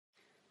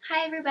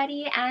Hi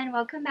everybody and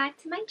welcome back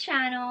to my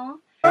channel.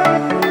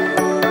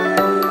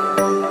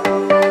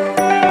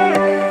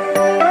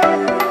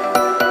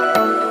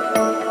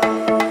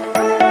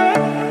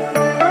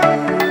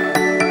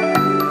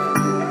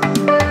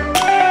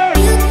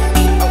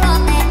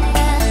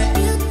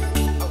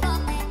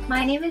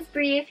 My name is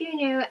Bree if you're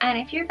new, and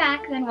if you're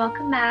back then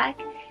welcome back.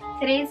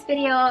 Today's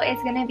video is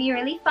going to be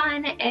really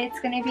fun. It's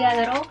going to be a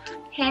little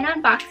hand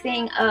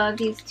unboxing of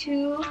these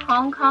two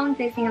Hong Kong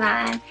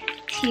Disneyland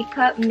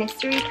teacup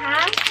mystery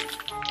packs.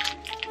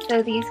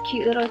 So these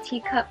cute little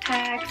teacup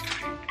packs,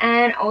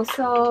 and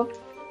also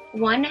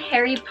one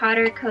Harry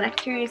Potter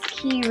collector's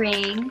key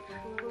ring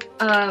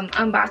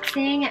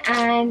unboxing,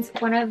 and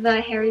one of the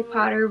Harry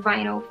Potter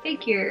vinyl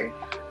figure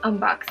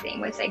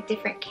unboxing with like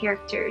different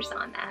characters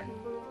on them.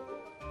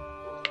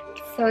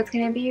 So it's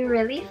gonna be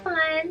really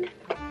fun.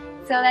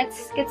 So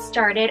let's get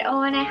started.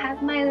 Oh, and I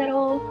have my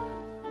little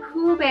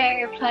Pooh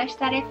Bear plush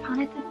that I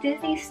found at the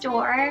Disney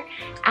store,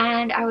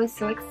 and I was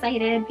so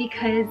excited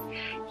because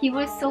he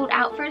was sold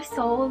out for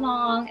so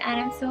long, and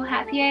I'm so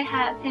happy I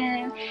have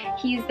him.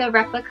 He's the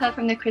replica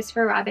from the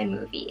Christopher Robin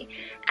movie,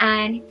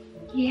 and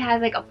he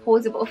has like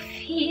opposable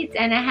feet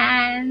and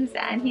hands,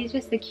 and he's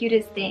just the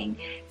cutest thing.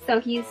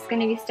 So he's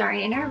going to be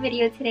starring in our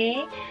video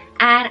today,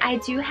 and I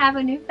do have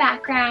a new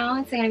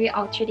background, so I'm going to be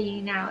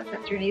alternating now, so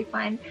that's really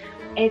fun.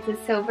 It's a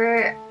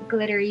silver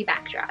glittery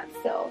backdrop.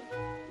 So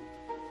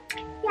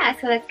yeah,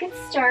 so let's get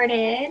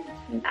started.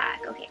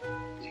 Back, okay.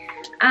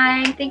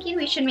 I'm thinking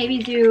we should maybe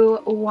do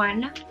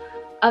one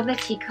of the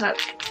teacup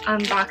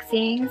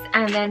unboxings,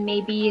 and then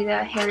maybe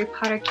the Harry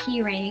Potter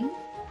key ring,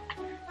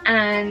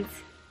 and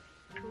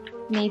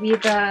maybe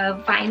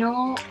the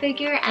vinyl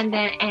figure, and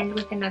then end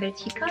with another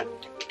teacup.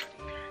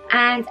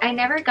 And I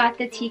never got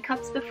the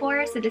teacups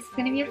before, so this is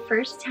going to be a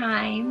first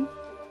time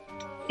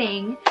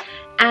thing.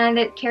 And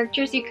the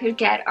characters you could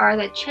get are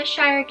the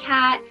Cheshire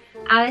Cat,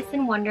 Alice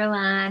in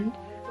Wonderland,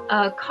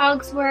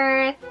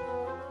 Cogsworth,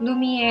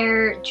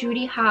 Lumiere,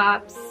 Judy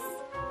Hopps,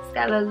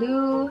 Stella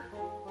Lou,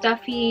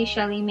 Duffy,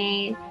 Shelly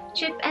Mae,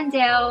 Chip and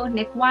Dale,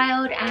 Nick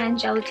Wilde, and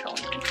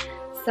Gelatoni.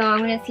 So I'm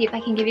going to see if I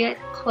can give you a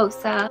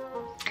close-up.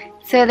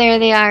 So there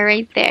they are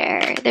right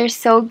there. They're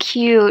so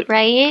cute,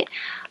 right?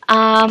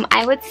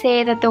 I would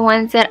say that the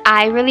ones that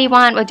I really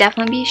want would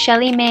definitely be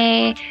Shelly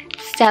Mae,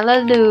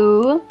 Stella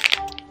Lou,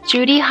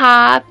 Judy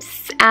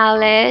Hopps,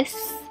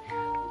 Alice.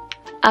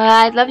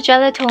 I'd love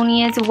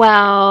Gelatoni as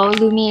well,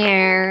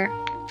 Lumiere.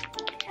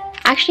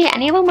 Actually,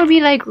 any of them would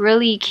be like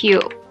really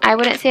cute. I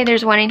wouldn't say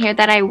there's one in here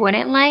that I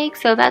wouldn't like,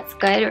 so that's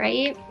good,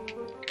 right?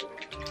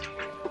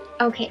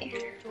 Okay.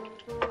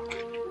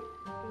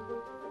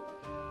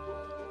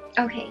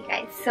 Okay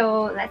guys,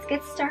 so let's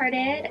get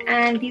started,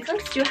 and these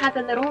ones do have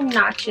the little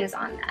notches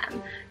on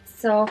them,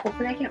 so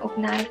hopefully I can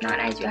open that. If not,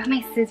 I do have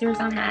my scissors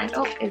on hand.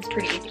 Oh, it's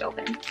pretty easy to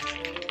open.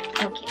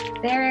 Okay,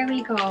 there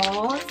we go.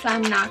 So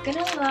I'm not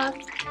gonna look,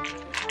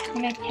 I'm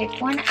gonna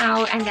pick one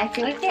out, and I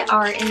feel like they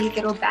are in these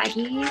little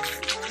baggies,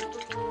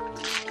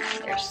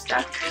 and they're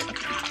stuck.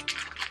 Okay.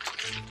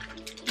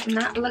 I'm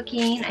not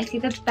looking, I see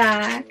the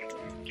back,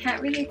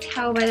 can't really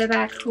tell by the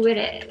back who it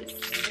is.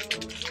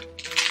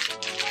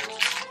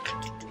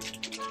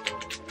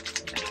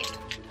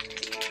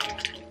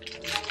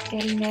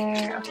 Getting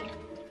there. Okay,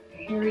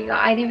 here we go.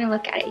 I didn't even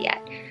look at it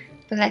yet,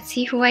 but let's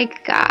see who I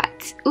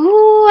got.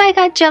 Ooh, I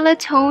got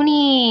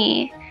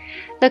Gelatoni.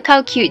 Look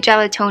how cute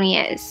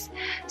Gelatoni is.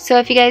 So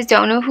if you guys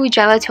don't know who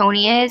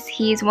Gelatoni is,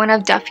 he's one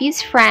of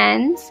Duffy's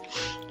friends.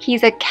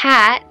 He's a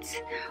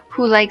cat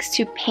who likes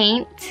to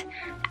paint,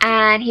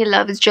 and he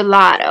loves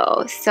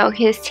gelato. So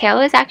his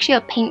tail is actually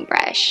a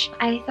paintbrush.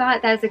 I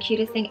thought that was the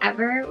cutest thing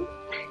ever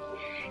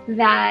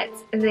that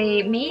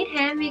they made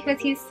him, because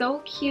he's so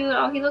cute.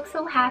 Oh, he looks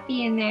so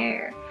happy in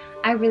there.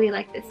 I really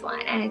like this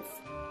one, and it's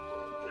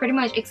pretty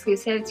much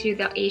exclusive to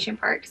the Asian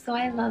park, so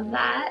I love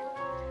that.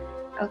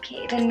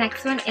 Okay, the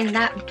next one in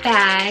that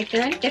bag,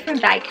 they're in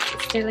different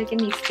baggies. They're like in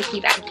these sticky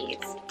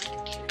baggies.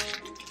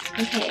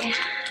 Okay,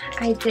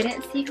 I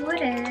didn't see who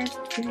it is.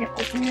 I'm gonna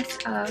open this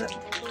up.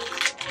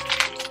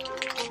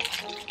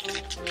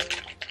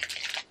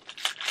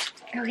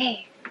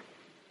 Okay,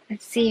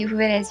 let's see who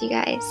it is, you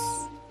guys.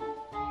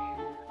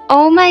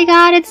 Oh my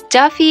god, it's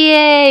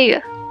Duffy!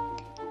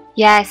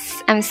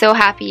 Yes, I'm so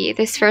happy.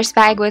 This first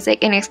bag was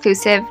like an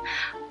exclusive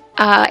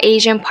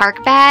Asian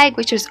park bag,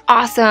 which was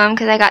awesome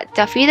because I got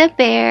Duffy the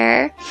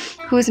bear,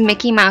 who's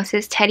Mickey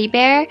Mouse's teddy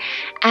bear,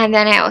 and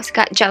then I also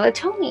got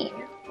Gelatoni.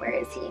 Where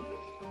is he?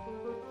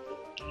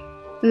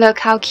 Look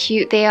how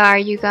cute they are,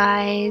 you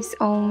guys.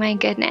 Oh my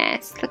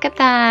goodness, look at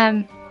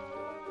them.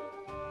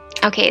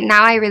 Okay,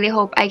 now I really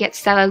hope I get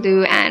Stella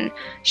Lou and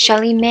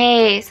Shelly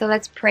Mae, so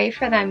let's pray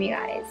for them, you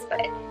guys.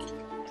 But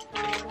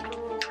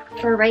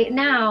for right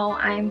now,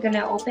 I'm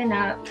gonna open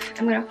up,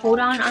 I'm gonna hold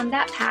on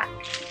that pack,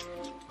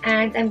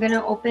 and I'm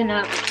gonna open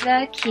up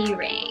the key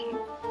ring.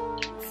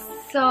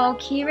 So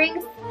key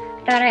rings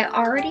that I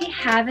already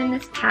have in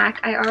this pack,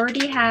 I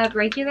already have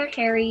regular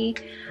Harry,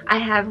 I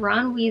have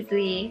Ron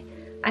Weasley,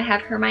 I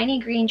have Hermione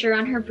Granger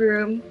on her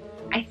broom,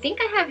 I think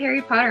I have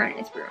Harry Potter on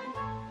his broom.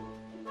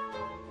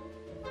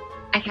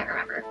 I can't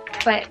remember.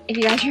 But if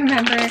you guys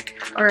remember,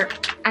 or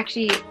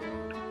actually,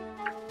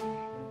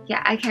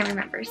 yeah, I can't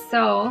remember.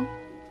 So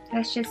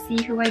let's just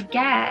see who I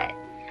get.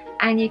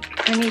 And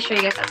let me show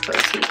you guys up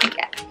close who you can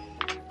get.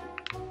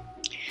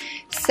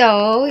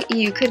 So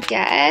you could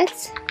get,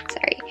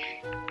 sorry,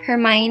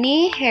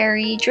 Hermione,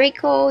 Harry,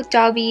 Draco,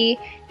 Dobby,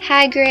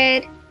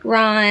 Hagrid,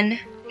 Ron,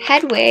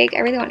 Hedwig, I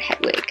really want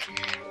Hedwig,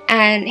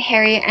 and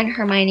Harry and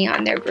Hermione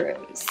on their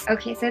brooms.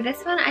 Okay, so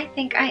this one I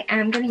think I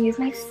am going to use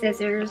my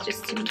scissors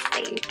just to be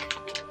safe.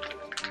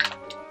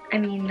 I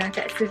mean, not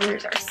that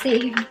scissors are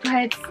safe,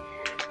 but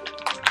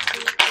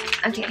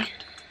okay.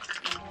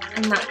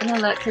 I'm not going to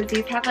look because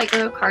these have like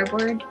little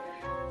cardboard.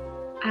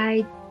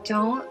 I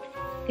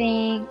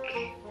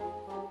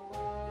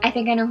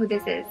think I know who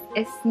this is.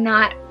 It's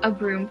not a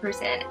broom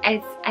person.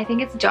 I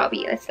think it's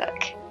Dobby. Let's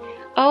look.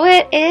 Oh,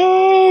 it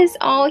is.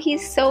 Oh,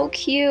 he's so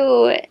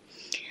cute.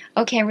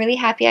 Okay, I'm really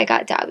happy I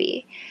got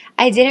Dobby.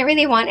 I didn't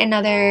really want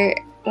another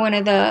one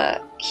of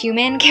the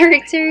human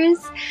characters.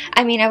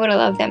 I mean, I would have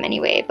loved them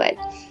anyway, but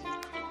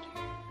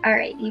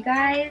alright, you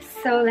guys.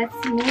 So let's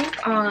move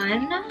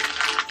on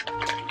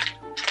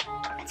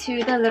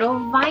to the little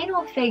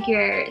vinyl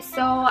figure.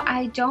 So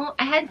I do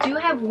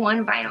have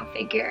one vinyl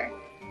figure.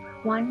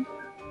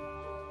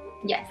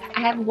 Yes, I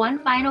have one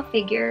vinyl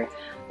figure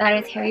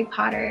that is Harry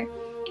Potter,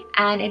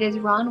 and it is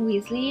Ron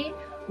Weasley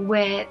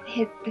with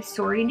the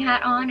sorting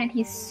hat on, and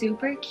he's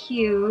super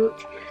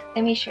cute.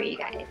 Let me show you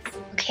guys.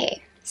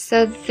 Okay,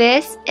 so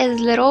this is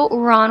little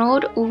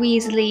Ronald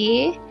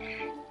Weasley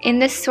in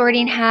the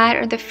sorting hat,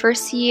 or the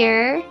first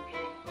year.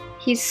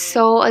 He's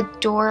so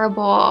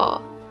adorable.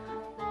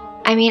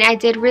 I mean, I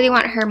did really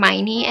want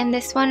Hermione in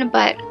this one,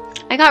 but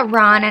I got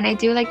Ron, and I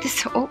do like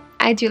this.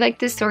 I do like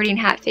the sorting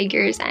hat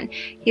figures, and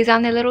he's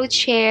on the little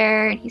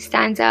chair and he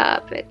stands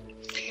up. But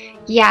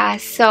yeah,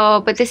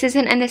 but this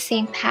isn't in the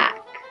same pack.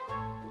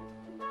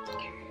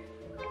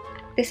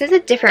 This is a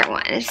different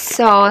one.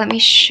 So let me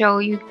show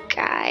you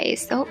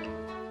guys. Oh,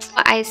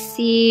 I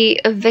see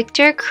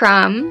Victor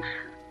Crumb,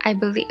 I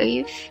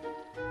believe.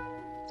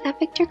 Is that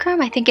Victor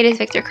Crumb? I think it is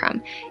Victor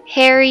Crumb.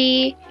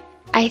 Harry,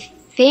 I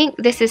think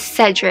this is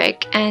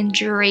Cedric and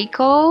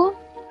Draco.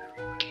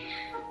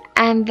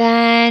 And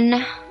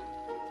then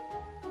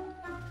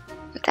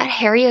is that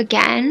Harry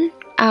again?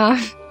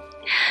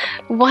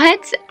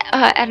 What?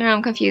 I don't know,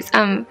 I'm confused.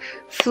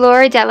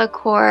 Fleur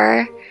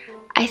Delacour.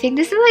 I think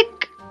this is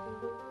like,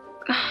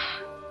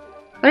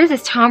 what is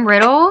this, Tom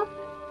Riddle?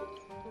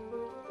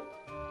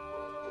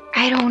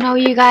 I don't know,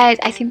 you guys.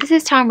 I think this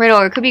is Tom Riddle,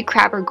 or it could be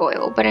Crabbe or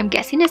Goyle, but I'm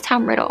guessing it's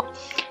Tom Riddle.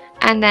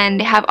 And then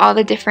they have all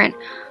the different,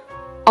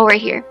 oh,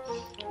 right here.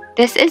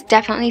 This is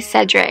definitely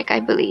Cedric, I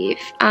believe.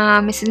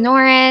 Mrs.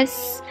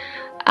 Norris.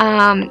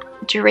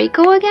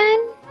 Draco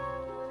again?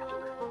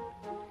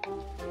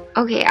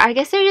 Okay, I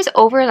guess they're just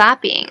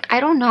overlapping. I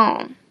don't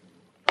know.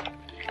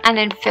 And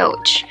then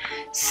Filch.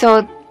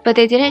 So, but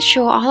they didn't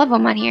show all of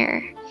them on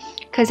here,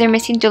 because they're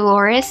missing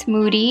Dolores,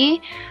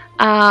 Moody.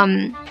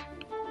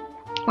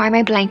 Why am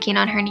I blanking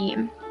on her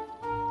name?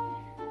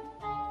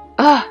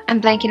 Oh, I'm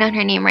blanking on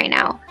her name right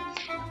now.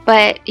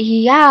 But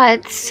yeah,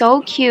 it's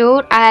so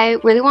cute. I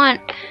really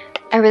want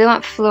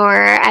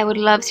Fleur. I would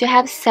love to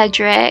have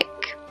Cedric,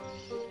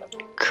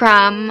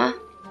 Crumb,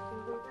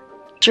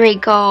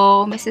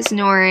 Draco, Mrs.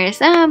 Norris.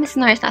 Mrs.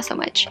 Norris not so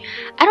much.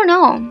 I don't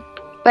know,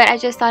 but I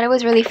just thought it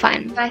was really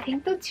fun. I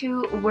think the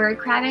two were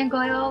Crabbe and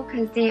Goyle,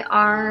 because they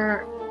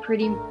are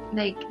pretty,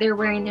 like, they're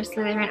wearing their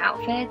Slytherin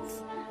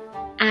outfits,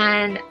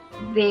 and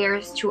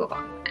there's two of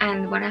them,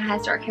 and one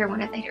has dark hair,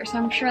 one has light hair, so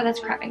I'm sure that's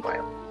Crabbe and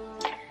Goyle.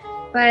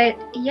 But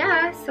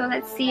yeah, so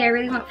let's see. I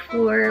really want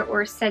Fleur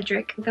or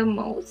Cedric the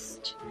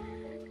most,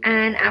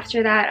 and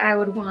after that I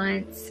would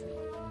want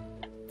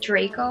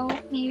Draco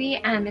maybe,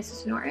 and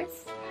Mrs.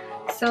 Norris.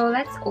 So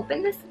let's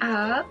open this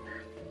up.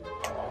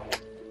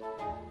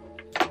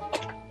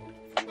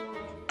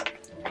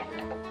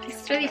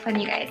 This is really fun,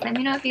 you guys. Let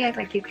me know if you guys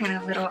like these kind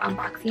of little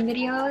unboxing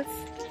videos.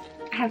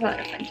 I have a lot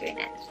of fun doing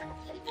it.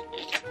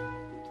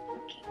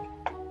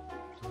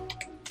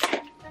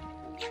 Okay.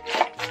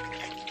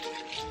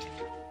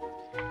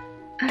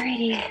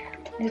 Alrighty,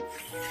 let's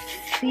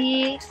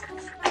see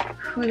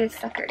who this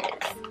sucker is.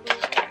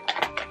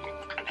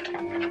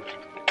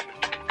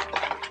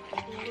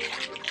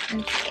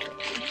 Okay.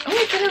 Oh,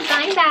 it's in a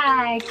blind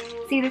bag.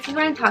 See, this is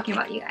what I'm talking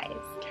about, you guys.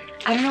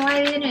 I don't know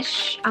why they didn't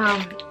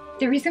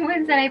the recent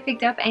ones that I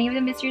picked up, any of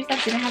the mystery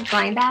stuff didn't have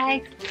blind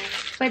bags,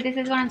 but this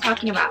is what I'm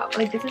talking about.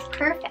 Like, this is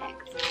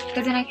perfect,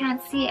 because then I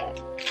can't see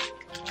it,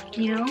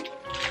 you know?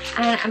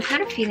 And I'm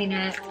kind of feeling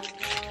it.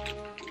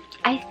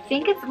 I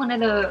think it's one of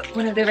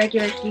the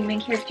regular human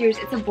characters.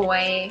 It's a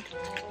boy.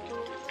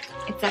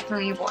 It's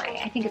definitely a boy.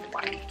 I think it's a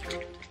boy.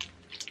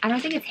 I don't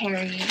think it's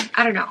Harry.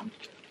 I don't know.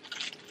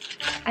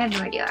 I have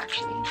no idea,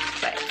 actually,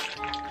 but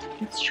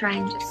let's try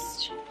and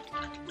just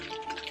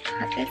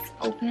cut this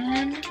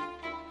open.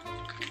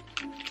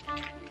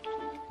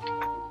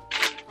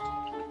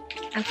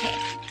 Okay,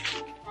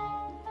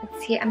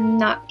 let's see. I'm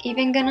not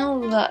even gonna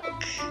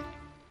look.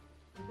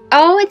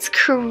 Oh, it's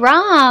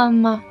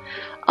Crumb.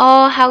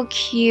 Oh, how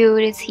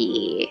cute is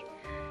he?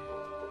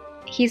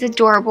 He's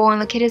adorable, and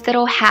look at his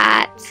little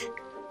hat.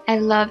 I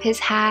love his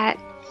hat.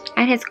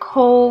 And his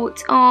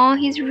coat. Oh,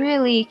 he's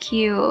really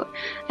cute.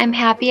 I'm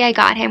happy I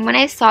got him. When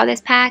I saw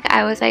this pack,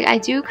 I was like, I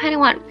do kind of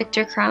want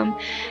Victor Crumb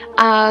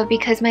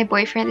because my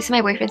boyfriend, this is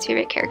my boyfriend's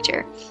favorite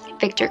character,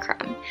 Victor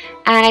Crumb.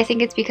 And I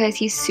think it's because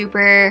he's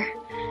super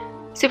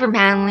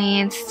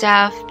manly and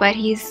stuff, but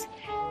he's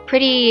a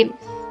pretty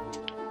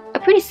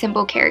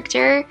simple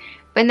character.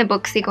 But in the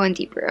books, they go in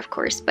deeper, of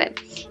course, but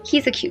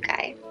he's a cute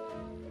guy.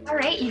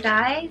 Alright, you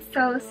guys,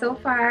 so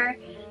far,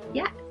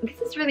 yeah, this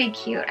is really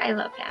cute. I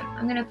love him.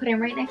 I'm gonna put him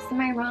right next to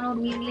my Ronald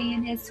Weasley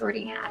and his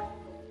sorting hat.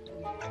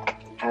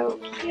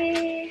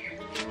 Okay,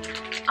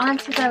 on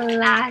to the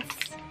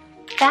last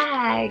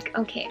bag.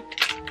 Okay,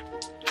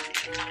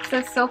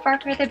 so far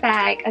for the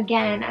bag,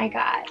 again, I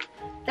got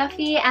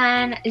Duffy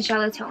and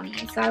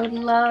Gelatoni. So I would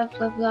love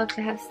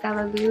to have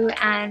Stella Lou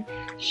and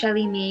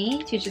Shelly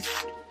May to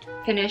just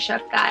finish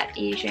up that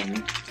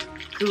Asian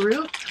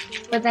group.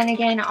 But then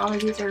again, all of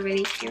these are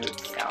really cute,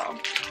 so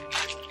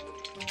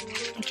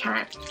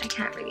I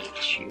can't really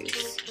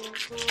choose.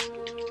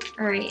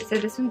 Alright, so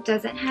this one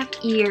doesn't have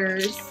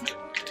ears.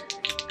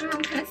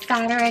 I'm kind of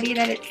sad already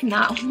that it's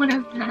not one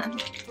of them.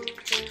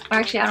 Or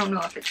actually, I don't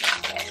know if it's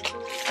not it.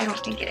 I don't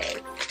think it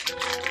is.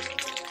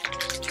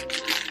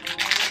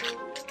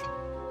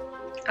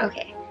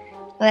 Okay,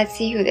 let's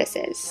see who this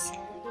is.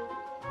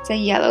 It's a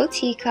yellow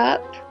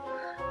teacup.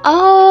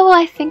 Oh,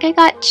 I think I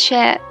got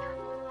Chip.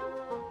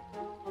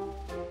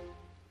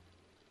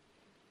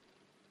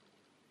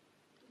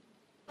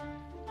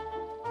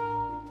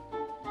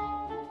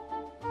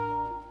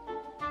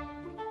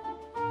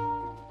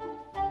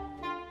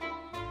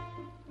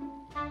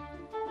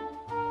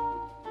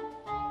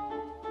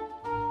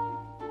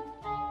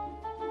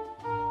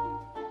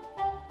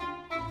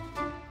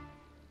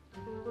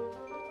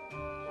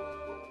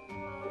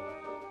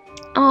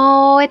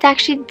 Oh, it's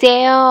actually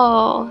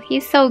Dale.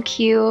 He's so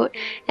cute.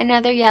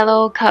 Another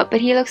yellow cup, but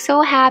he looks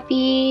so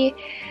happy.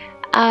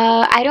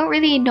 I don't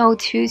really know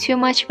too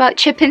much about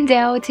Chip and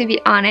Dale, to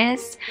be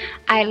honest.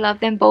 I love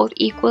them both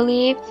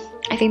equally.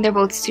 I think they're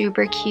both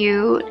super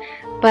cute.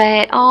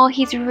 But oh,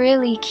 he's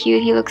really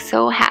cute. He looks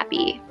so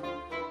happy.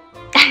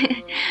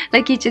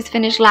 Like he just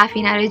finished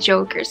laughing at a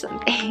joke or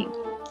something.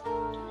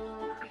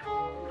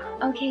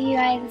 Okay, you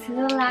guys, this is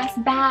the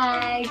last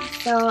bag.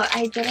 So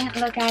I didn't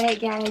look at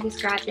it yet, I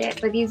just grabbed it.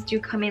 But these do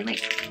come in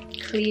like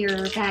clear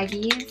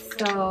baggies,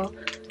 so...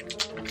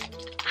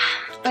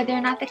 But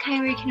they're not the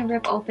kind where you can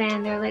rip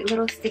open. They're like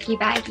little sticky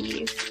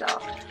baggies. So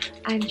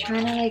I'm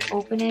trying to like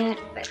open it,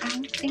 but I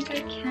don't think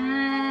I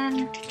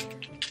can.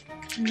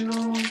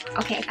 No.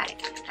 Okay, I got it.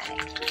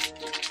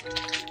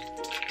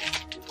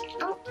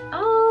 Oh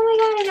my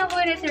god, I know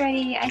what it is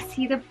already. I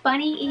see the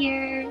bunny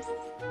ears.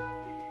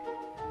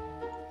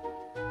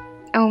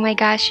 Oh my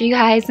gosh, you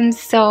guys, I'm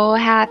so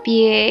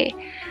happy.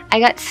 I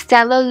got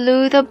Stella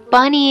Lou the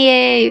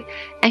bunny,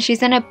 and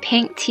she's in a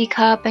pink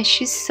teacup, and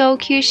she's so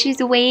cute.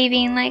 She's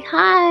waving like,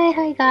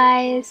 hi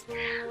guys.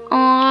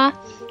 Aww.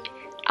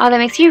 Oh, that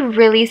makes me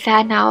really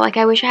sad now. Like,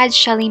 I wish I had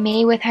Shelly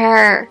May with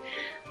her.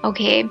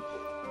 Okay,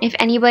 if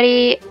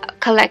anybody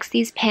collects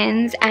these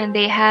pins and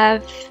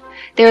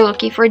they're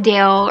looking for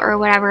Dale or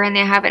whatever, and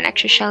they have an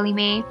extra Shelly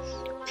May,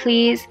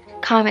 please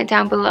comment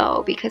down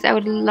below, because I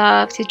would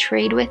love to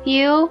trade with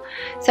you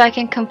so I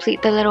can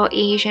complete the little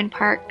Asian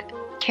Park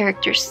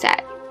character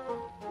set.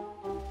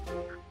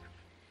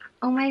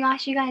 Oh my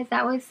gosh, you guys,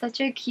 that was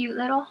such a cute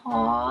little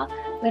haul,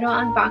 little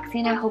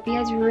unboxing. I hope you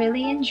guys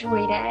really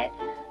enjoyed it.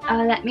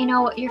 Let me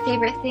know what your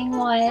favorite thing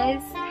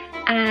was,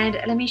 and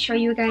let me show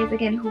you guys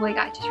again who I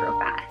got just real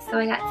fast. So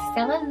I got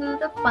Stella Lou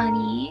the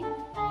bunny,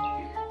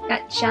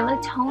 got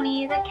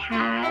Gelatoni the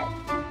cat,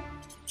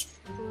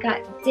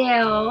 got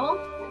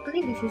Dale. I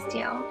believe this is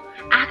Dale.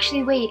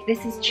 Actually, wait,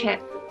 this is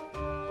Chip.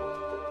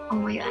 Oh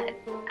my god.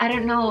 I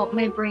don't know,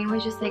 my brain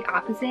was just like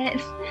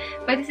opposite.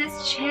 But this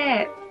is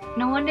Chip.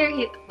 No wonder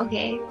he...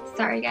 Okay,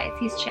 sorry guys,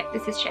 he's Chip.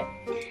 This is Chip.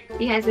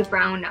 He has a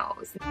brown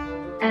nose.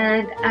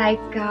 And I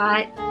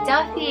got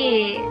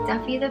Duffy.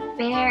 Duffy the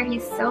bear.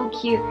 He's so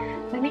cute.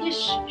 Let me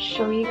just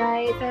show you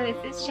guys. So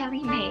this is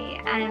Shelly May.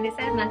 And this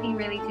has nothing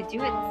really to do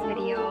with this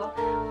video.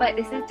 But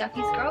this is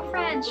Duffy's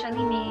girlfriend,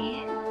 Shelly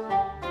May.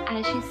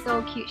 And she's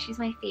so cute. She's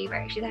my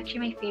favorite. She's actually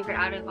my favorite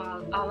out of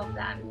all of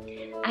them.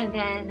 And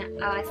then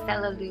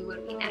Stella Lou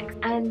would be next.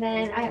 And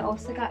then I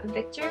also got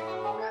Victor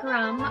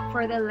Crumb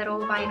for the little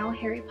vinyl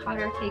Harry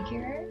Potter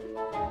figure.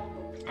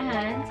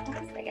 And what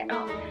else did I get?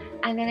 Oh,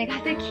 and then I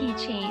got the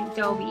keychain,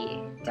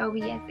 Dobby.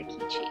 Dobby has the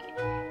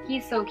keychain.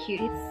 He's so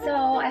cute. So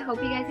I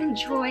hope you guys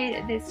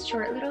enjoyed this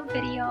short little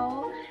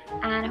video,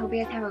 and I hope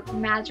you guys have a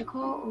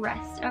magical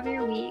rest of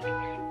your week.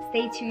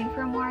 Stay tuned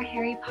for more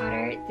Harry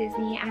Potter,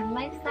 Disney, and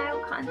lifestyle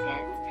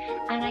content,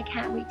 and I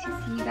can't wait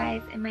to see you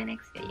guys in my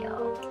next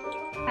video.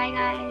 Bye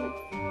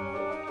guys!